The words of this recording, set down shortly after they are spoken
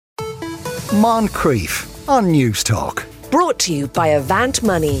Moncrief on News Talk. Brought to you by Avant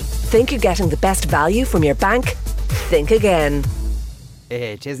Money. Think you're getting the best value from your bank? Think again.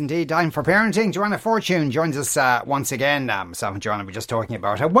 It is indeed time for parenting. Joanna Fortune joins us once again. Myself and Joanna were just talking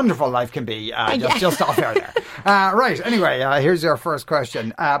about how wonderful life can be. Just off air there. Right, anyway, here's your first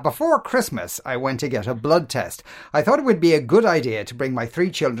question. Before Christmas, I went to get a blood test. I thought it would be a good idea to bring my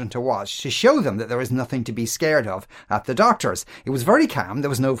 3 children to watch to show them that there is nothing to be scared of at the doctor's. It was very calm, there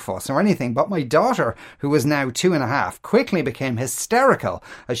was no fuss or anything, but my daughter, who is now 2.5, quickly became hysterical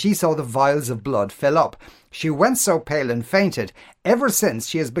as she saw the vials of blood fill up. She went so pale and fainted. Ever since,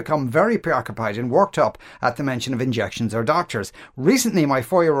 she has become very preoccupied and worked up at the mention of injections or doctors. Recently, my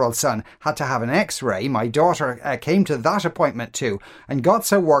 4-year-old son had to have an X-ray. My daughter came to that appointment too and got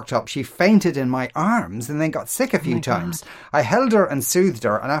so worked up she fainted in my arms and then got sick a few times. I held her and soothed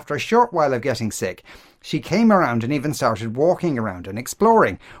her, and after a short while of getting sick, she came around and even started walking around and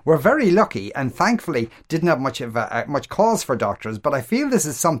exploring. We're very lucky and thankfully didn't have much cause for doctors, but I feel this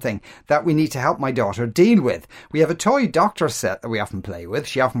is something that we need to help my daughter deal with. We have a toy doctor set that we often play with.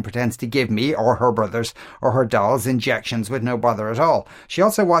 She often pretends to give me or her brothers or her dolls injections with no bother at all. She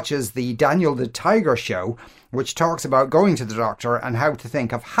also watches the Daniel the Tiger show, which talks about going to the doctor and how to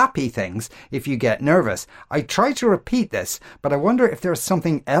think of happy things if you get nervous. I try to repeat this, but I wonder if there's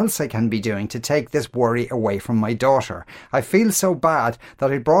something else I can be doing to take this worry away from my daughter. I feel so bad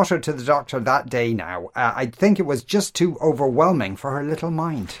that I brought her to the doctor that day now. I think it was just too overwhelming for her little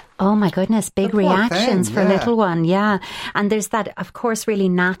mind. Oh my goodness, big reactions for little one, yeah. And there's that, of course, really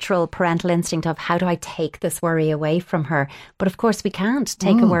natural parental instinct of how do I take this worry away from her? But of course we can't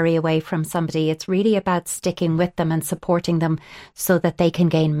take a worry away from somebody. It's really about sticking with them and supporting them so that they can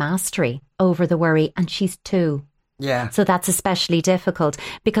gain mastery over the worry. And she's 2. Yeah. So that's especially difficult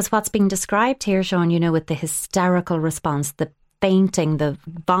because what's being described here, Sean, you know, with the hysterical response, the fainting, the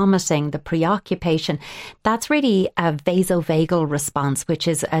vomiting, the preoccupation, that's really a vasovagal response, which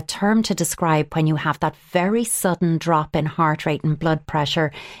is a term to describe when you have that very sudden drop in heart rate and blood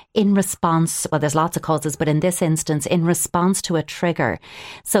pressure in response, well, there's lots of causes, but in this instance, in response to a trigger.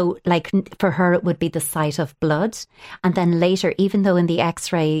 So like for her, it would be the sight of blood. And then later, even though in the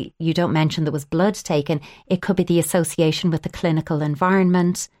X-ray, you don't mention there was blood taken, it could be the association with the clinical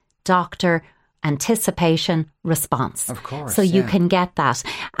environment, doctor, anticipation, response. Of course. So you can get that.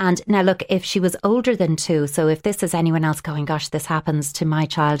 And now look, if she was older than 2, so if this is anyone else going, gosh, this happens to my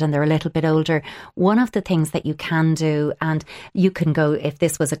child and they're a little bit older, one of the things that you can do, and you can go, if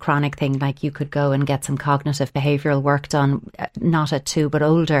this was a chronic thing, like you could go and get some cognitive behavioural work done, not at 2, but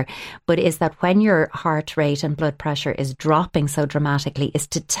older, but is that when your heart rate and blood pressure is dropping so dramatically, is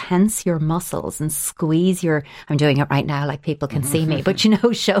to tense your muscles and squeeze your, I'm doing it right now, like people can see me, but you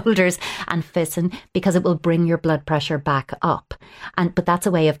know, shoulders and fists, because it will bring your blood pressure back up. But that's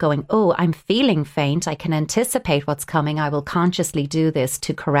a way of going, oh, I'm feeling faint. I can anticipate what's coming. I will consciously do this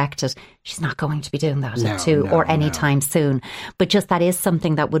to correct it. She's not going to be doing that at 2 or anytime soon. But just that is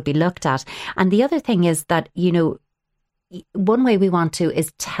something that would be looked at. And the other thing is that, you know, one way we want to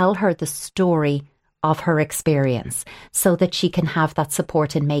is tell her the story of her experience so that she can have that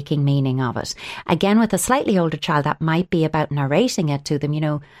support in making meaning of it. Again, with a slightly older child, that might be about narrating it to them, you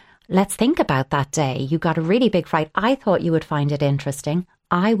know. Let's think about that day. You got a really big fright. I thought you would find it interesting.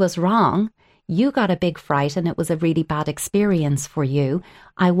 I was wrong. You got a big fright and it was a really bad experience for you.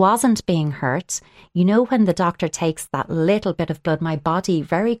 I wasn't being hurt. You know, when the doctor takes that little bit of blood, my body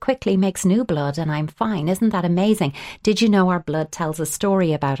very quickly makes new blood and I'm fine. Isn't that amazing? Did you know our blood tells a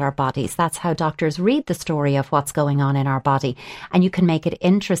story about our bodies? That's how doctors read the story of what's going on in our body. And you can make it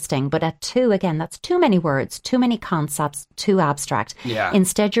interesting. But at 2, again, that's too many words, too many concepts, too abstract. Yeah.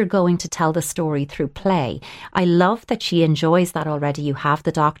 Instead, you're going to tell the story through play. I love that she enjoys that already. You have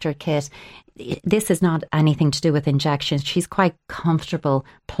the doctor kit. This is not anything to do with injections. She's quite comfortable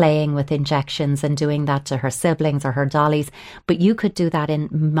playing with injections and doing that to her siblings or her dollies. But you could do that in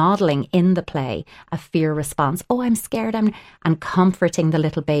modelling in the play a fear response. Oh, I'm scared. And comforting the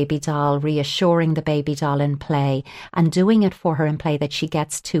little baby doll, reassuring the baby doll in play and doing it for her in play that she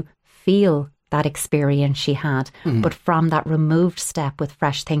gets to feel that experience she had, but from that removed step with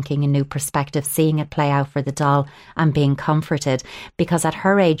fresh thinking and new perspective, seeing it play out for the doll and being comforted. Because at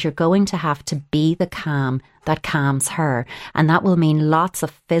her age, you're going to have to be the calm that calms her. And that will mean lots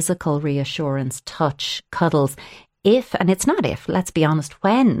of physical reassurance, touch, cuddles. If, and it's not if, let's be honest,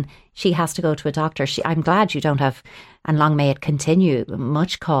 when she has to go to a doctor, I'm glad you don't have, and long may it continue,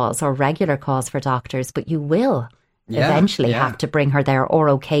 much cause or regular cause for doctors, but you will eventually have to bring her there or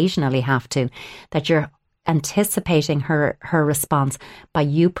occasionally have to, that you're anticipating her response by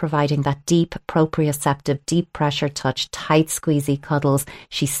you providing that deep proprioceptive, deep pressure touch, tight squeezy cuddles.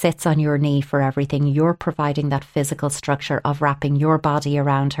 She sits on your knee for everything. You're providing that physical structure of wrapping your body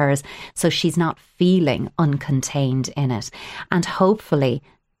around hers, so she's not feeling uncontained in it. And hopefully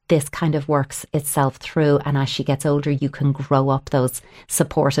this kind of works itself through, and as she gets older you can grow up those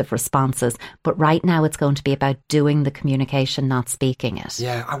supportive responses. But right now it's going to be about doing the communication, not speaking it.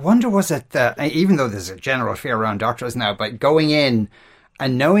 Yeah, I wonder, was it even though there's a general fear around doctors now, but going in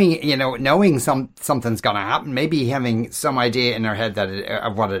and knowing something's going to happen, maybe having some idea in her head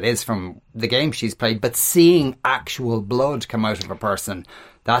of what it is from the game she's played, but seeing actual blood come out of a person,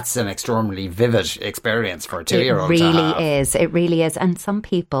 that's an extremely vivid experience for a 2-year-old. It really is. And some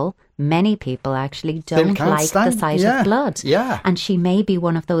people, many people actually don't like the sight of blood. Yeah. And she may be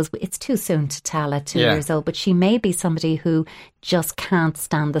one of those, it's too soon to tell at 2 years old, but she may be somebody who just can't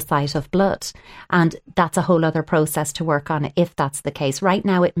stand the sight of blood. And that's a whole other process to work on if that's the case. Right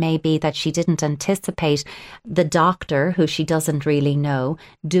now it may be that she didn't anticipate the doctor, who she doesn't really know,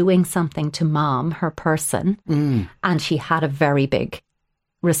 doing something to mom, her person, and she had a very big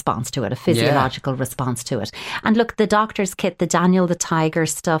response to it, a physiological response to it. And look, the doctor's kit, the Daniel the Tiger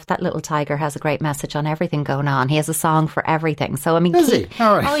stuff, that little tiger has a great message on everything going on. He has a song for everything. So, I mean, Is he?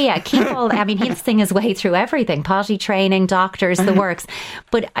 All right. Oh yeah, keep all, I mean, he'll sing his way through everything, potty training, doctors, the works.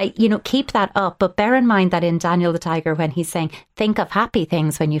 But, keep that up. But bear in mind that in Daniel the Tiger, when he's saying, think of happy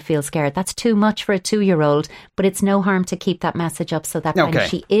things when you feel scared, that's too much for a 2-year-old, but it's no harm to keep that message up so that when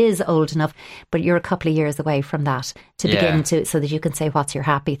she is old enough, but you're a couple of years away from that, to begin to, so that you can say, what's your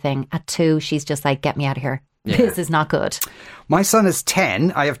happy thing? At 2, she's just like, get me out of here. Yeah. This is not good. My son is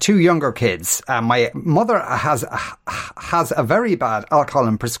 10. I have 2 younger kids. My mother has a very bad alcohol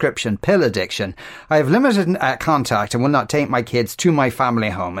and prescription pill addiction. I have limited contact and will not take my kids to my family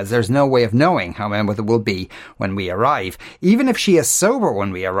home, as there's no way of knowing how my mother will be when we arrive. Even if she is sober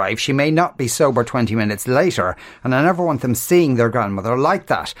when we arrive, she may not be sober 20 minutes later, and I never want them seeing their grandmother like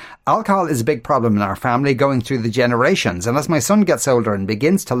that. Alcohol is a big problem in our family, going through the generations, and as my son gets older and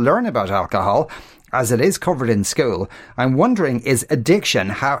begins to learn about alcohol, as it is covered in school, I'm wondering, is addiction,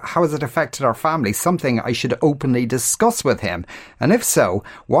 how has it affected our family, something I should openly discuss with him? And if so,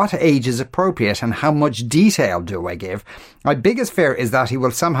 what age is appropriate and how much detail do I give? My biggest fear is that he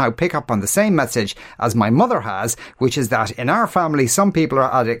will somehow pick up on the same message as my mother has, which is that in our family some people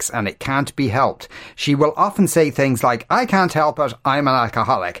are addicts and it can't be helped. She will often say things like, I can't help it, I'm an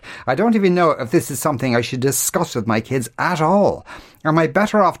alcoholic. I don't even know if this is something I should discuss with my kids at all. Am I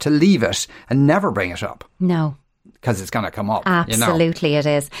better off to leave it and never bring it up? No. Because it's going to come up. Absolutely, it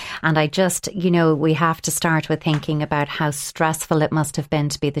is. And I just, we have to start with thinking about how stressful it must have been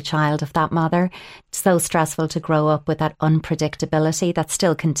to be the child of that mother. So stressful to grow up with that unpredictability that's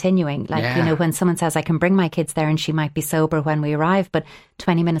still continuing. Like, when someone says, I can bring my kids there and she might be sober when we arrive, but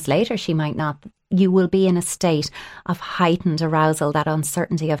 20 minutes later she might not. You will be in a state of heightened arousal, that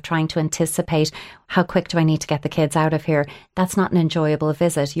uncertainty of trying to anticipate, how quick do I need to get the kids out of here? That's not an enjoyable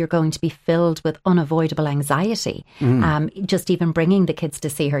visit. You're going to be filled with unavoidable anxiety. Just even bringing the kids to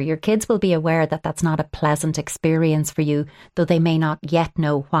see her. Your kids will be aware that that's not a pleasant experience for you, though they may not yet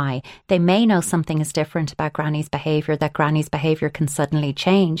know why. They may know something is different about Granny's behaviour, that Granny's behaviour can suddenly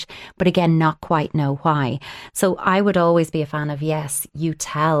change, but again, not quite know why. So I would always be a fan of, yes, you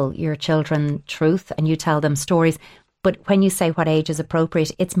tell your children truth and you tell them stories. But when you say what age is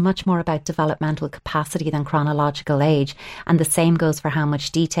appropriate, it's much more about developmental capacity than chronological age. And the same goes for how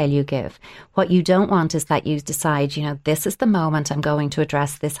much detail you give. What you don't want is that you decide, this is the moment I'm going to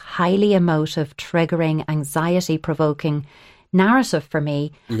address this highly emotive, triggering, anxiety-provoking narrative for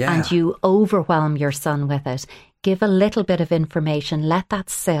me. Yeah. And you overwhelm your son with it. Give a little bit of information, let that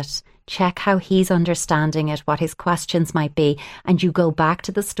sit. Check how he's understanding it, what his questions might be, and you go back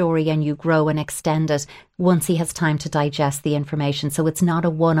to the story and you grow and extend it once he has time to digest the information. So it's not a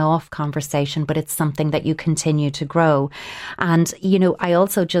one-off conversation, but it's something that you continue to grow. And, I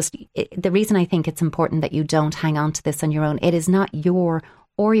also the reason I think it's important that you don't hang on to this on your own, it is not your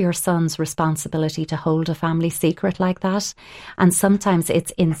or your son's responsibility to hold a family secret like that. And sometimes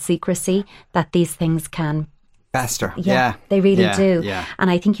it's in secrecy that these things can fester. Yeah, they really do. Yeah. And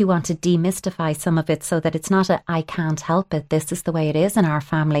I think you want to demystify some of it so that it's not I can't help it, this is the way it is in our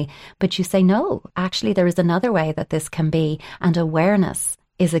family. But you say, no, actually there is another way that this can be. And awareness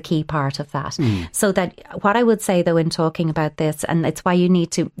is a key part of that. So that what I would say though in talking about this, and it's why you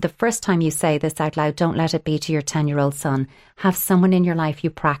need to, the first time you say this out loud, don't let it be to your 10-year-old son. Have someone in your life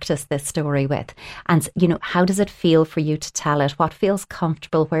you practice this story with. And, you know, how does it feel for you to tell it? What feels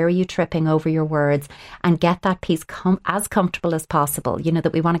comfortable? Where are you tripping over your words? And get that piece as comfortable as possible. You know,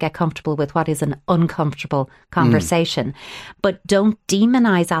 that we want to get comfortable with what is an uncomfortable conversation. But don't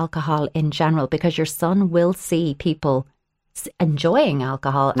demonize alcohol in general, because your son will see people enjoying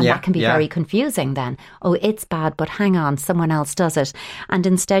alcohol, and that can be very confusing then. Oh, it's bad, but hang on, someone else does it. And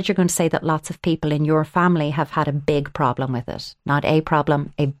instead you're going to say that lots of people in your family have had a big problem with it. Not a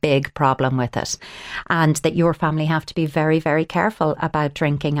problem, a big problem with it. And that your family have to be very, very careful about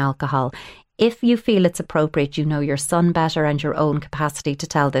drinking alcohol. If you feel it's appropriate, you know your son better and your own capacity to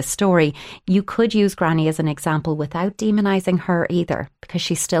tell this story, you could use Granny as an example without demonising her either, because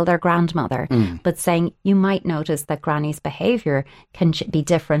she's still their grandmother, but saying you might notice that Granny's behaviour can be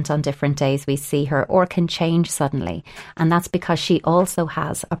different on different days we see her, or can change suddenly. And that's because she also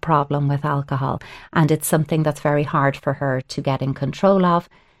has a problem with alcohol, and it's something that's very hard for her to get in control of.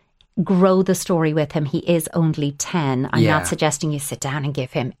 Grow the story with him. He is only 10. I'm not suggesting you sit down and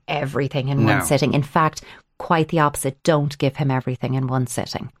give him everything in one sitting. In fact, quite the opposite. Don't give him everything in one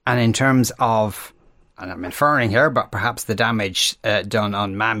sitting. And in terms of, and I'm inferring here, but perhaps the damage done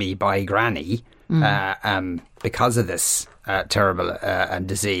on Mammy by Granny because of this terrible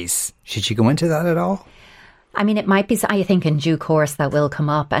disease, should she go into that at all? I mean, it might be, I think in due course that will come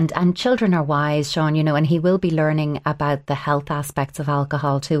up, and children are wise, Sean, you know, and he will be learning about the health aspects of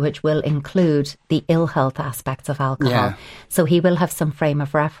alcohol too, which will include the ill health aspects of alcohol. So he will have some frame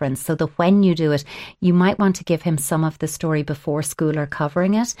of reference, so that when you do it, you might want to give him some of the story before school are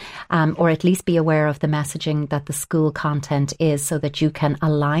covering it, or at least be aware of the messaging that the school content is, so that you can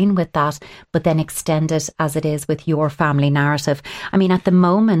align with that, but then extend it as it is with your family narrative. I mean, at the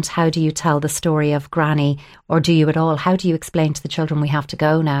moment, how do you tell the story of Granny? Or do you at all? How do you explain to the children we have to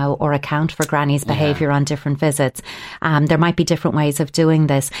go now, or account for Granny's behaviour on different visits? There might be different ways of doing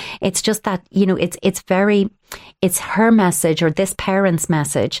this. It's just that, you know, it's her message, or this parent's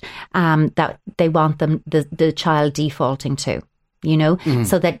message, that they want the child defaulting to, you know,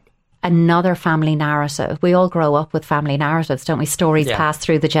 so that another family narrative. We all grow up with family narratives, don't we? Stories pass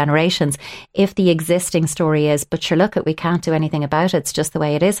through the generations. If the existing story is, but sure, look, we can't do anything about it, it's just the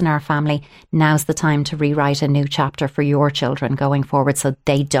way it is in our family, now's the time to rewrite a new chapter for your children going forward, so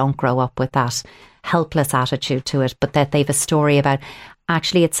they don't grow up with that helpless attitude to it, but that they've a story about,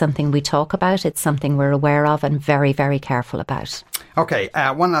 actually, it's something we talk about, it's something we're aware of and very, very careful about. Okay,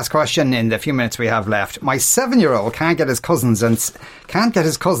 one last question in the few minutes we have left. My 7-year-old can't get his cousins and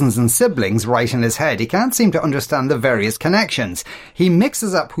siblings right in his head. He can't seem to understand the various connections. He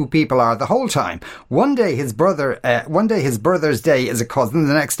mixes up who people are the whole time. One day his brother's day is a cousin,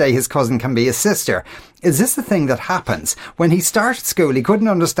 the next day his cousin can be his sister. Is this the thing that happens? When he started school, he couldn't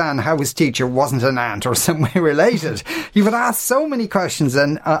understand how his teacher wasn't an aunt or some way related. He would ask so many questions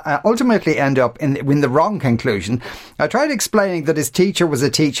and ultimately end up in the wrong conclusion. I tried explaining that his teacher was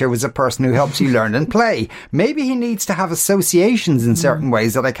a person who helps you learn and play. Maybe he needs to have associations in certain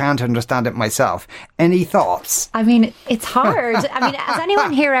ways that I can't understand it myself. Any thoughts? I mean, it's hard. I mean, has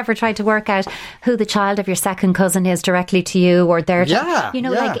anyone here ever tried to work out who the child of your second cousin is directly to you, or their child? You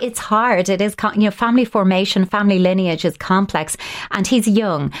know, like, it's hard. It is, you know, family formation, family lineage is complex, and he's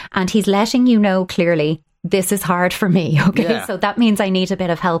young and he's letting you know clearly, this is hard for me, okay? So that means I need a bit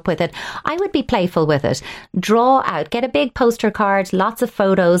of help with it. I would be playful with it. Draw out, get a big poster card, lots of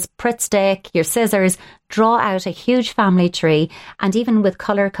photos, Pritt stick, your scissors, draw out a huge family tree, and even with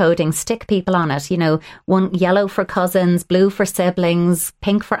colour coding, stick people on it. You know, one yellow for cousins, blue for siblings,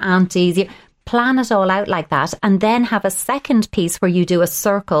 pink for aunties. Plan it all out like that, and then have a second piece where you do a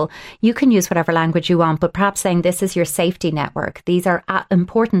circle. You can use whatever language you want, but perhaps saying this is your safety network. These are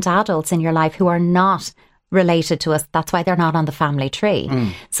important adults in your life who are not related to us. That's why they're not on the family tree.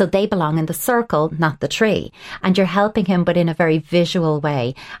 So they belong in the circle, not the tree. And you're helping him, but in a very visual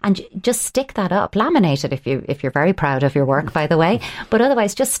way. And just stick that up, laminate it if you're very proud of your work, by the way. But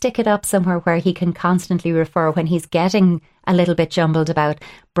otherwise, just stick it up somewhere where he can constantly refer when he's getting a little bit jumbled about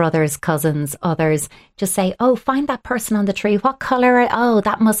brothers, cousins, others. Just say, oh, find that person on the tree. What colour? Oh,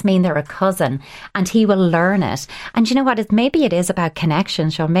 that must mean they're a cousin. And he will learn it. And you know what? Maybe it is about connection,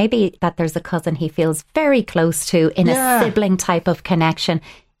 Sean. Maybe that there's a cousin he feels very close to in a sibling type of connection.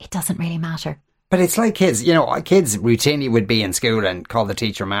 It doesn't really matter. But it's like kids, you know, kids routinely would be in school and call the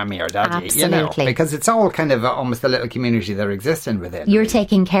teacher mammy or daddy, Absolutely. You know, because it's all kind of almost a little community they're existing within. You're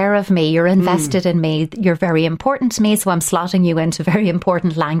taking care of me, you're invested in me, you're very important to me, so I'm slotting you into very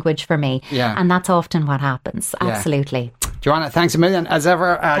important language for me. And that's often what happens. Absolutely. Joanna, thanks a million as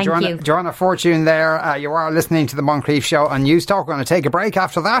ever. Thank you. Joanna Fortune there. You are listening to the Moncrief Show on News Talk. We're going to take a break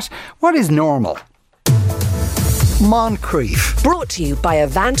after that. What is normal? Moncrief. Brought to you by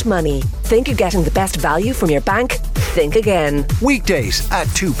Avant Money. Think you're getting the best value from your bank? Think again. Weekdays at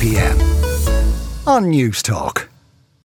 2 p.m. on News Talk.